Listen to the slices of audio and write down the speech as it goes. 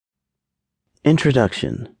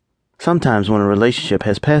Introduction. Sometimes when a relationship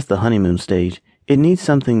has passed the honeymoon stage, it needs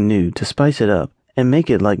something new to spice it up and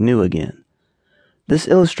make it like new again. This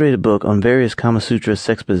illustrated book on various Kama Sutra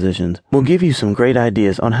sex positions will give you some great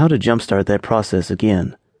ideas on how to jumpstart that process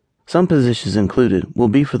again. Some positions included will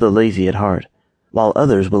be for the lazy at heart, while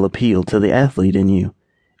others will appeal to the athlete in you.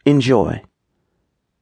 Enjoy.